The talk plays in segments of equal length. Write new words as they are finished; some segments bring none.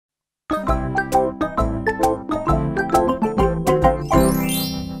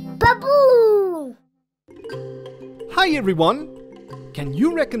Hi everyone! Can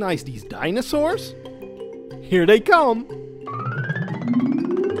you recognize these dinosaurs? Here they come!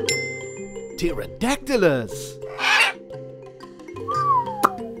 Pterodactylus!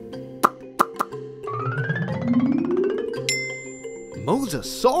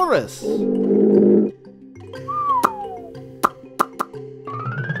 Mosasaurus!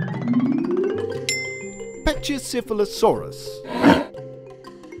 Pachycephalosaurus!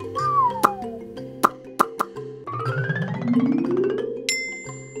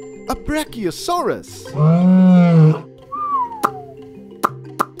 A Brachiosaurus!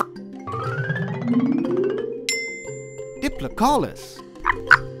 Diplocaulus!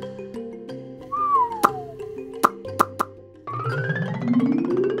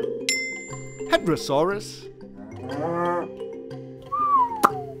 Hadrosaurus!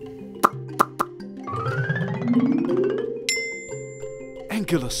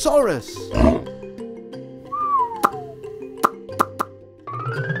 Ankylosaurus!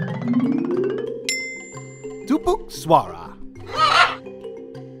 Tupuxwara!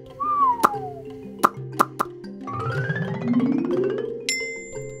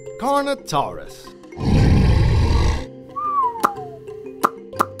 Carnotaurus!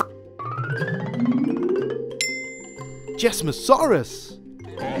 Jesmosaurus!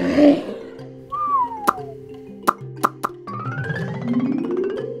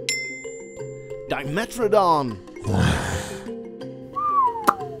 Dimetrodon!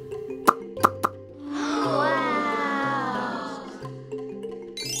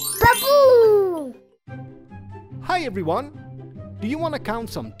 Baboo! Hi everyone! Do you want to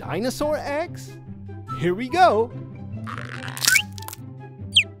count some dinosaur eggs? Here we go!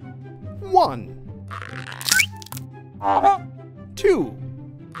 1 2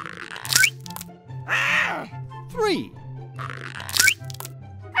 3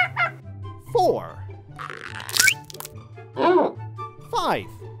 4 5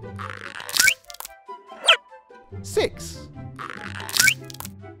 6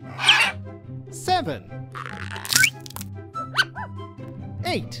 7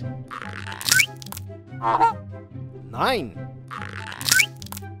 8 9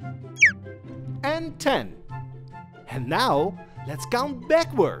 and 10. And now, let's count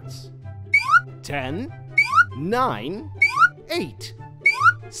backwards. 10, 9, 8,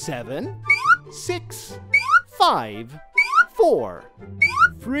 7, 6, 5, 4,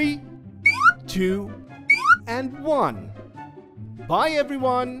 3, 2, and 1. Bye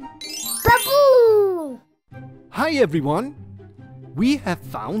everyone! Baboo! Hi everyone! We have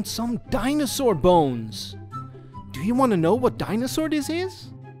found some dinosaur bones. Do you want to know what dinosaur this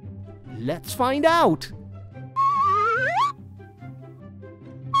is? Let's find out!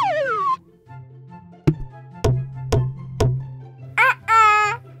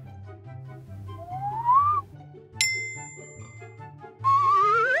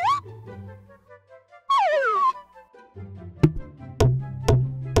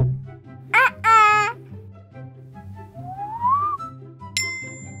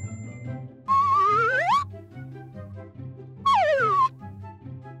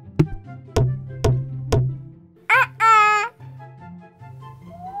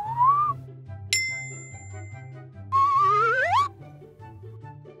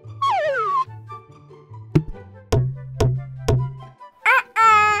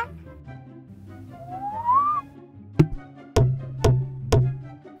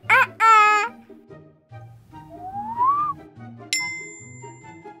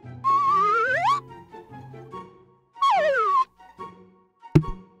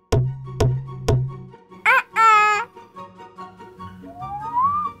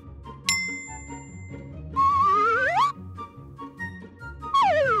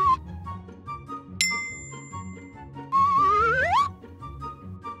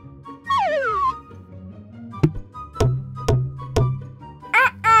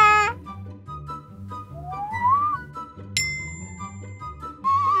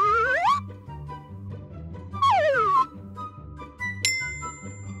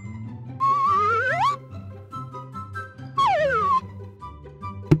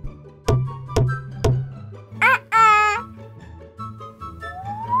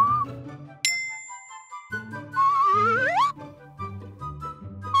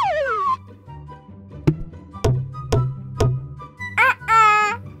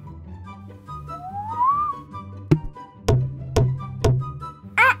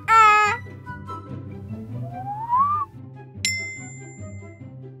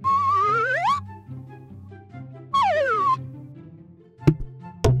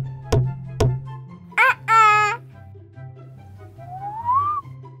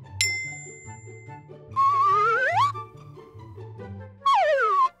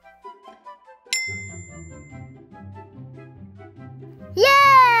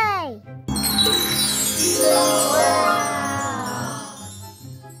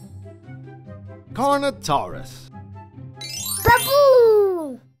 Carnotaurus.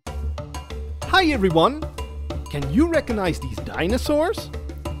 Baboo! Hi everyone! Can you recognize these dinosaurs?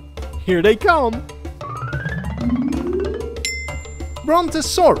 Here they come!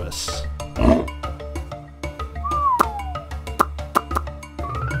 Brontosaurus.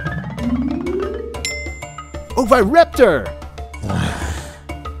 Oviraptor.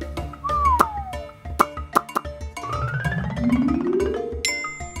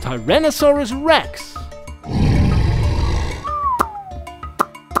 Tyrannosaurus Rex.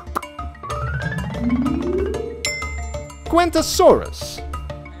 Quintosaurus.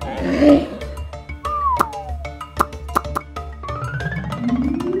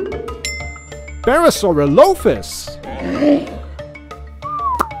 Parasaurolophus.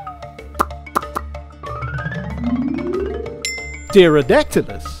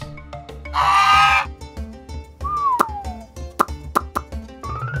 Pterodactylus.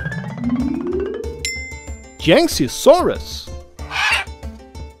 Janxiosaurus.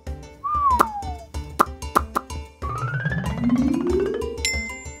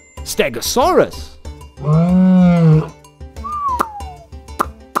 Stegosaurus.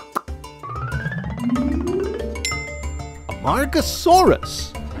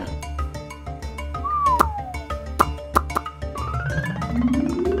 Amargasaurus.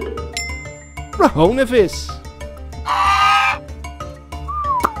 Rahonovis.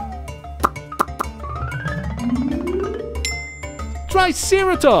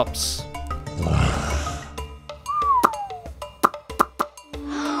 Triceratops.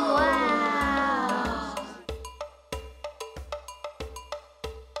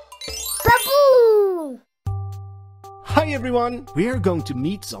 Baboo! Hi everyone! We are going to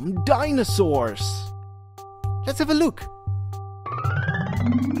meet some dinosaurs. Let's have a look.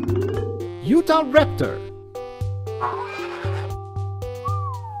 Utahraptor.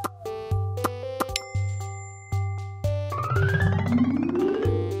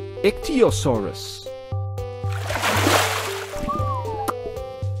 Ichthyosaurus.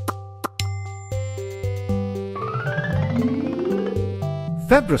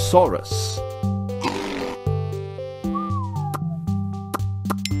 Febrosaurus.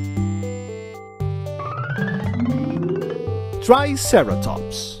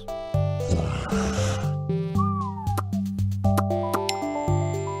 Triceratops.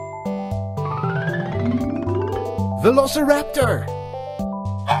 Velociraptor.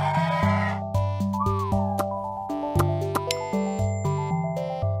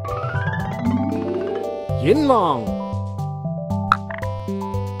 Yinlong.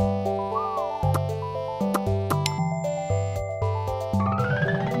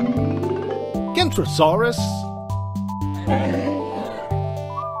 Kentrosaurus.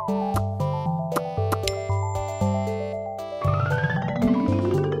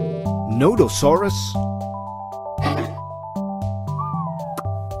 Nodosaurus.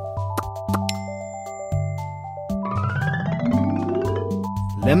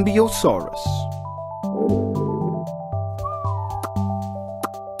 Lembiosaurus.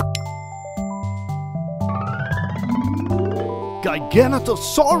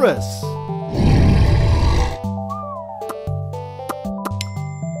 Giganotosaurus.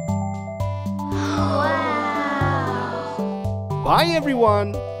 Bye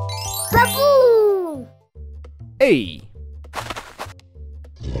everyone. Baboo! A.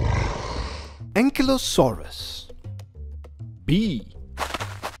 Ankylosaurus. B.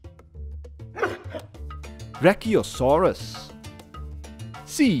 Brachiosaurus.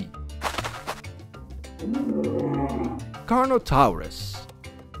 C. Carnotaurus.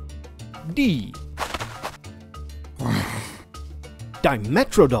 D.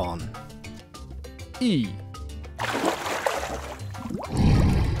 Dimetrodon. E.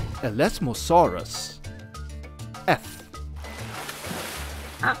 Elasmosaurus. F.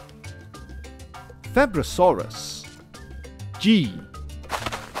 Febrosaurus. G.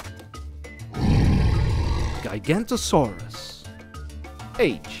 Gigantosaurus.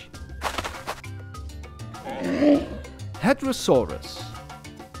 H. Hadrosaurus.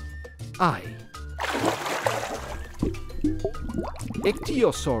 I.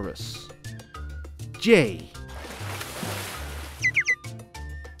 Ichthyosaurus. J.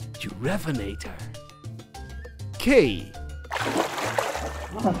 Urevanator. K.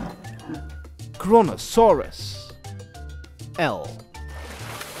 Chronosaurus. L.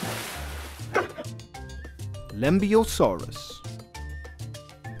 Lembiosaurus.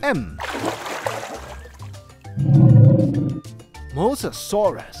 M.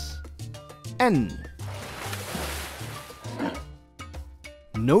 Mosasaurus. N.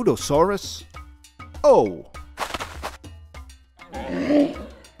 Nodosaurus. O.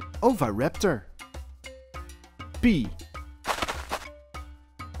 Oviraptor. P.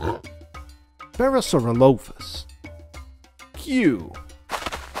 Parasaurolophus. Q.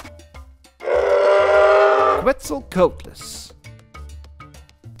 Quetzalcoatlus.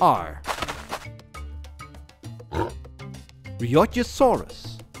 R.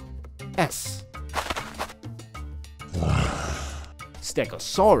 Rheotosaurus. S.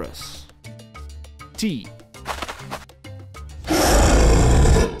 Stegosaurus. T.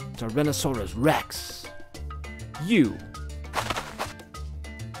 Tyrannosaurus rex. U.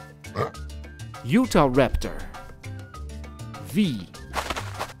 Utahraptor. V.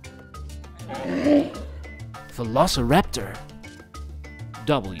 Velociraptor.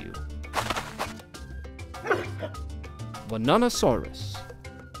 W. Venenosaurus.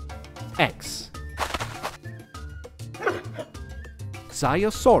 X.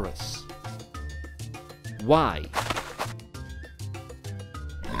 Xiosaurus. Y.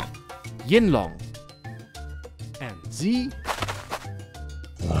 Yinlong. And Z.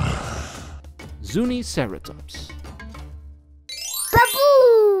 Zuniceratops.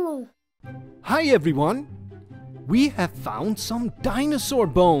 Baboo! Hi everyone! We have found some dinosaur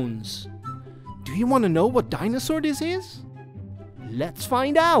bones. Do you want to know what dinosaur this is? Let's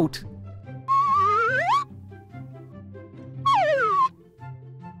find out!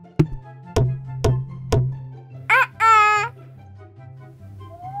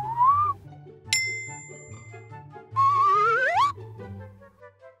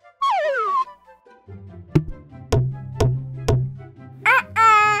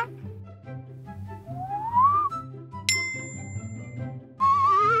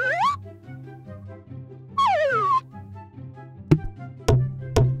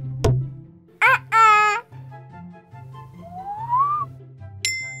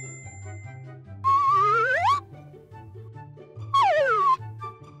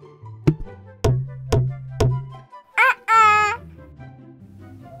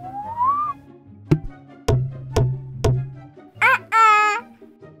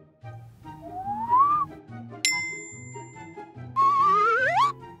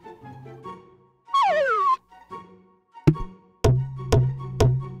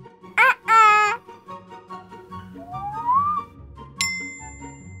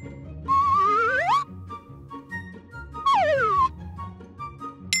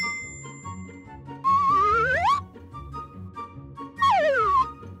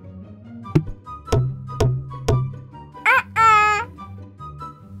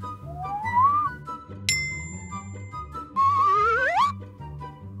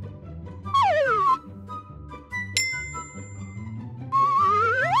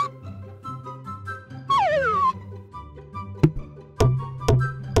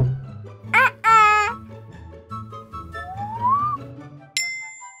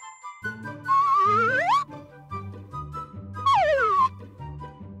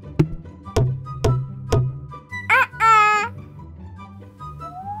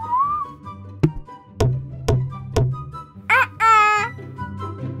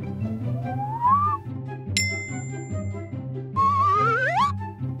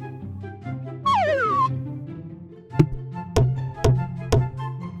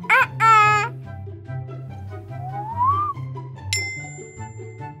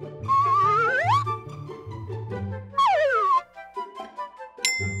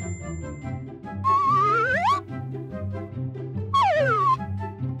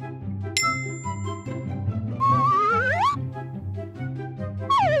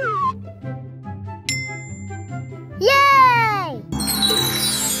 Yay!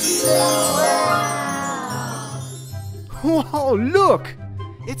 Wow, look!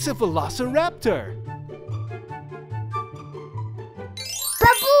 It's a velociraptor!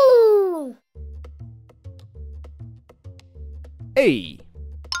 Baboo! A.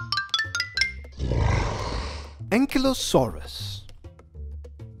 Ankylosaurus.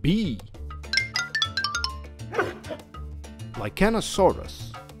 B.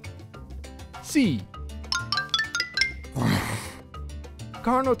 Lycanosaurus. C.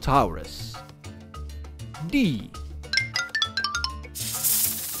 Carnotaurus. D.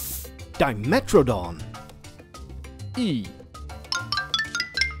 Dimetrodon. E.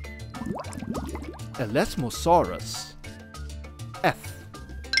 Elasmosaurus. F.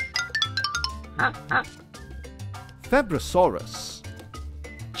 Fabrosaurus.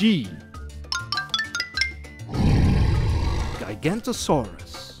 G.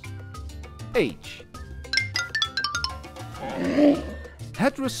 Gigantosaurus. H.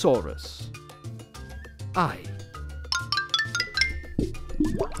 Hadrosaurus. I.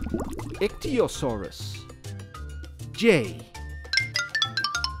 Ichthyosaurus. J.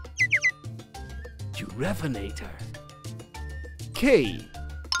 Revenator. K.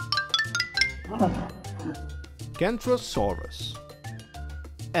 Cantrosaurus.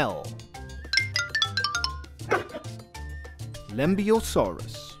 L.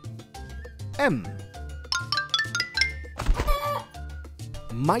 Lembiosaurus. M.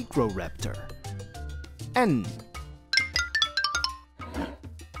 Microraptor. N.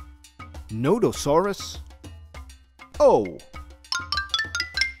 Nodosaurus. O.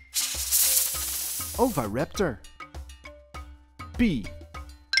 Oviraptor. B.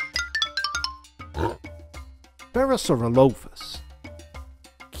 Parasaurolophus.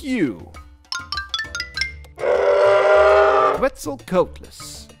 Q.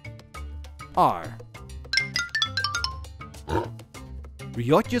 Quetzalcoatlus. R.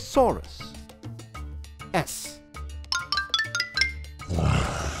 Rheotosaurus. S.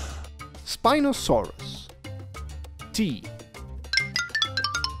 Spinosaurus. T.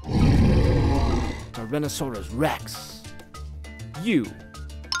 Tyrannosaurus rex. U.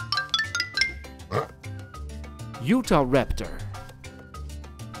 Utahraptor.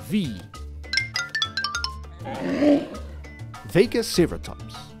 V.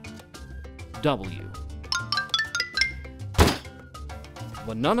 Vegaceratops. W.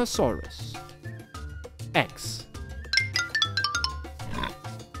 Venenosaurus. X.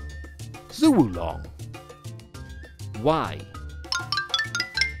 Zoolong. Y.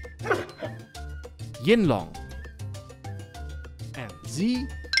 Yinlong. And Z.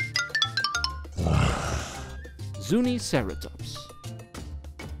 Zuniceratops.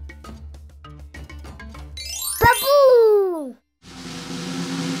 Baboo!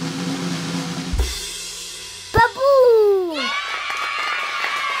 Baboo!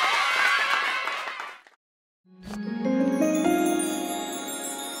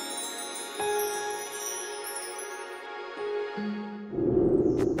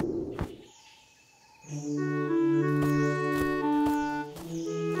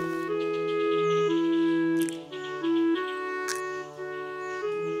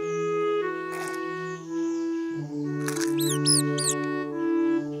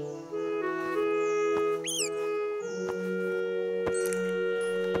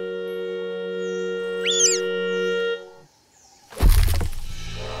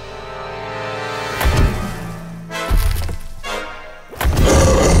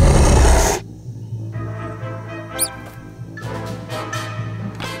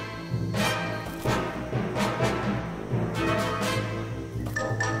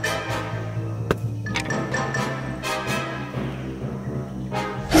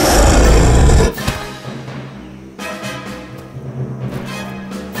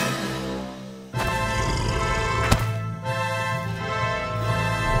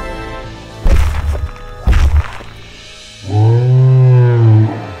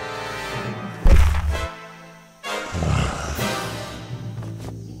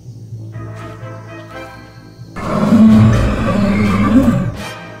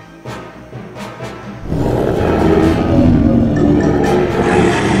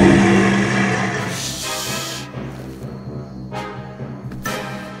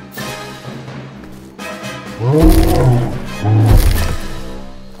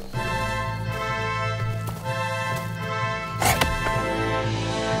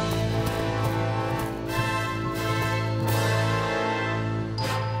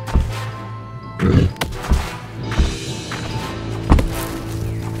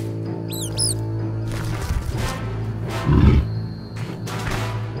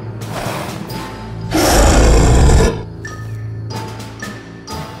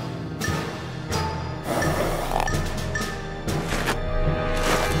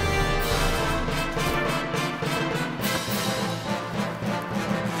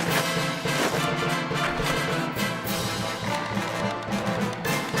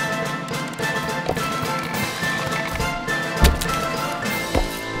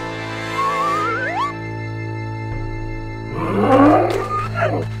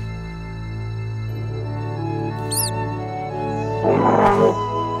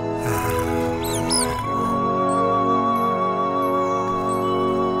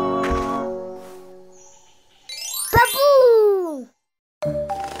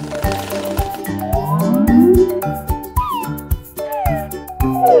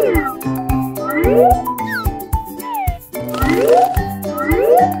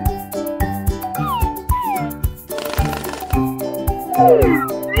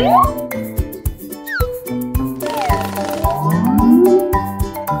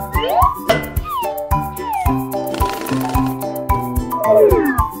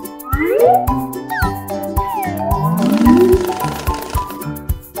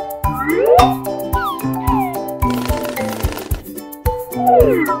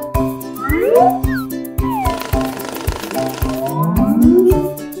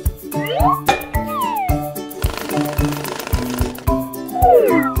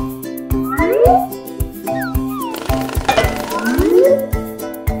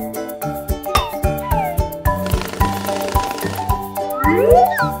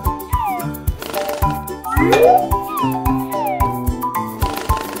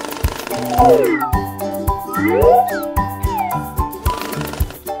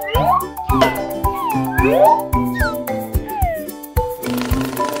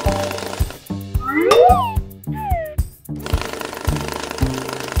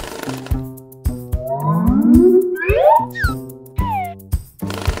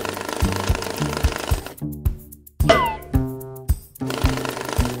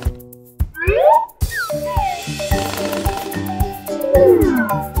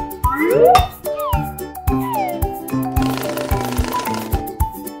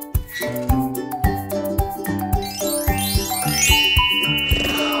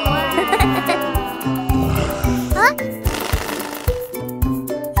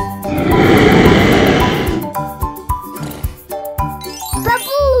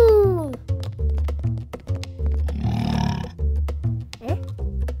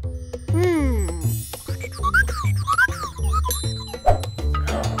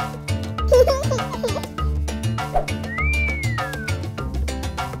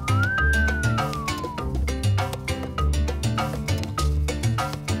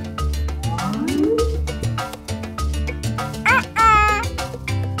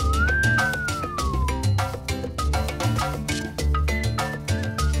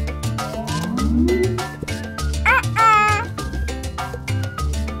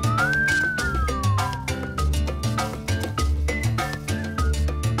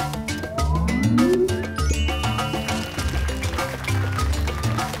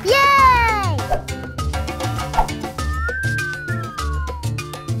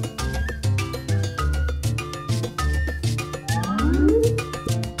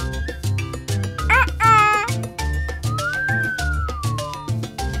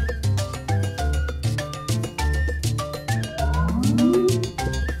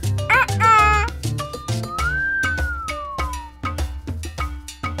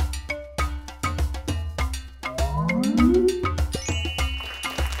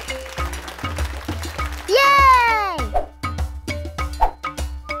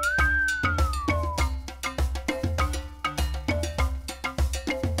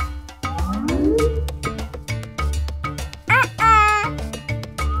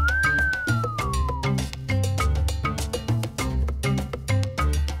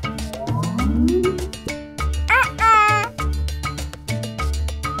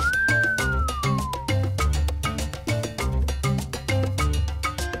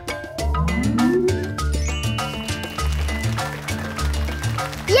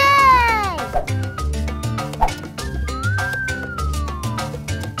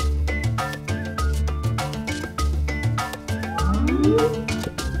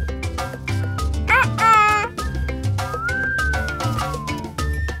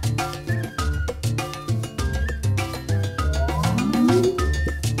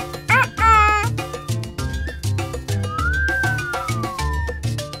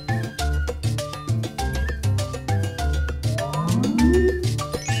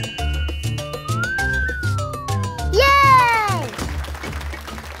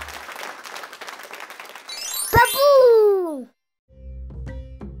 Baboo!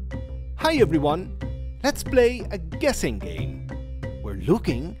 Hi everyone, let's play a guessing game. We're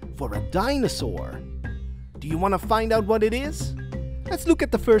looking for a dinosaur. Do you want to find out what it is? Let's look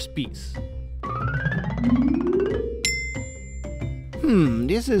at the first piece.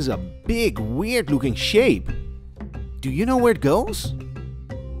 This is a big, weird looking shape. Do you know where it goes?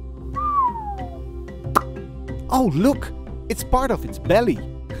 Oh look, it's part of its belly.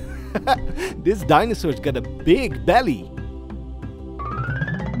 This dinosaur's got a big belly.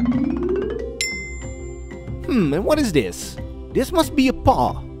 And what is this? This must be a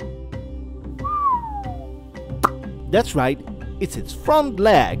paw. That's right, it's its front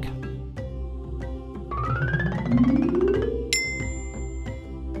leg.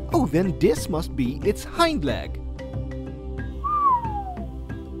 Oh, then this must be its hind leg.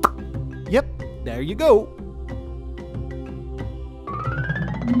 Yep, there you go.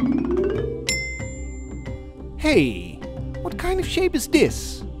 Hey, what kind of shape is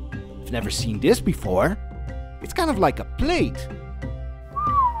this? I've never seen this before. It's kind of like a plate.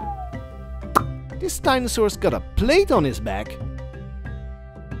 This dinosaur's got a plate on his back.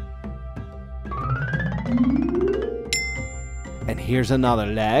 And here's another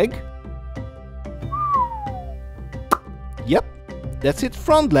leg. Yep, that's its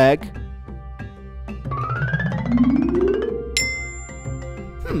front leg.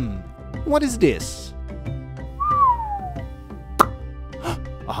 What is this?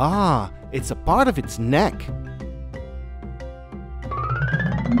 Ah, it's a part of its neck.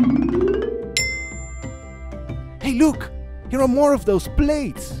 look! Here are more of those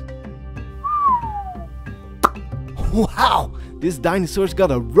plates! Wow! This dinosaur's got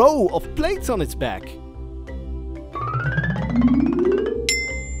a row of plates on its back!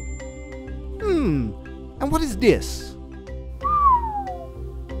 And what is this?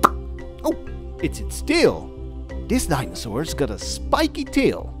 Oh, it's its tail! This dinosaur's got a spiky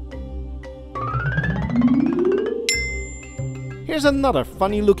tail! Here's another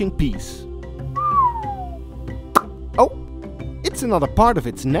funny looking piece. Oh, it's another part of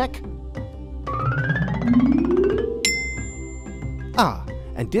its neck. Ah,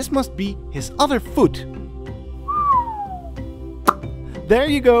 and this must be his other foot. There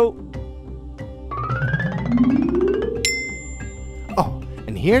you go. Oh,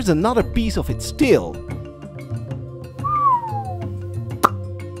 and here's another piece of its tail.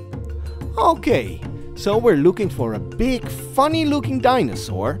 Okay, so we're looking for a big, funny-looking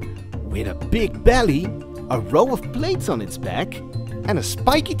dinosaur with a big belly, a row of plates on its back, and a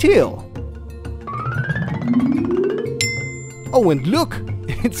spiky tail. Oh, and look!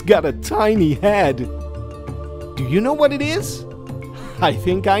 It's got a tiny head. Do you know what it is? I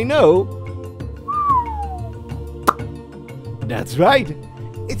think I know. That's right!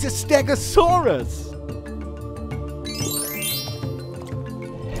 It's a Stegosaurus!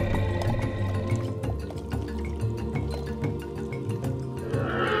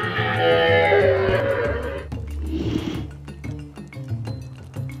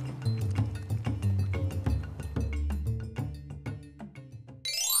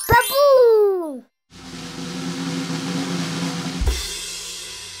 Baboo!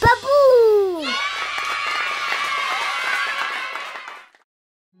 Baboo!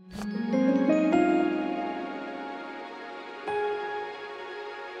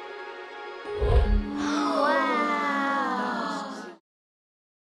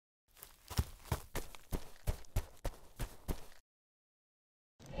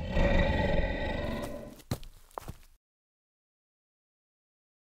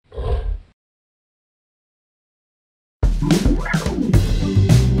 Wow!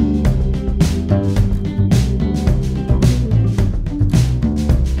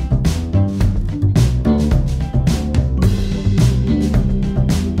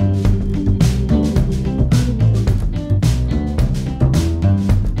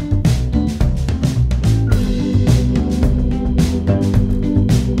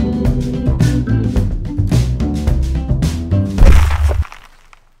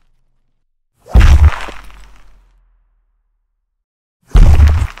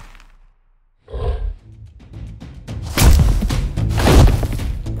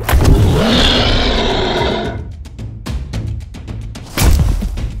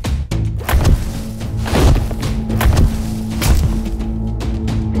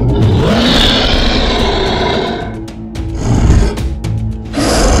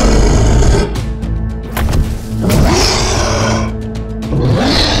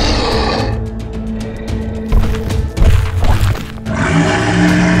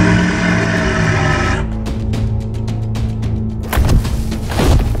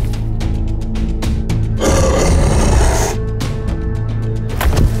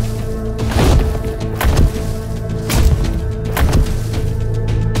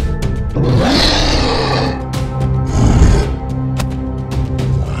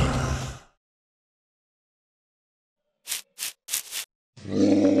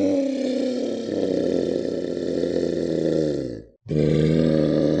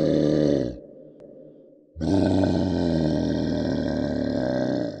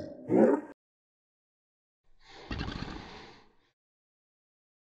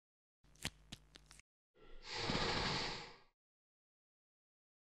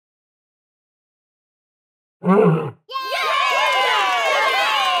 Mm-hmm.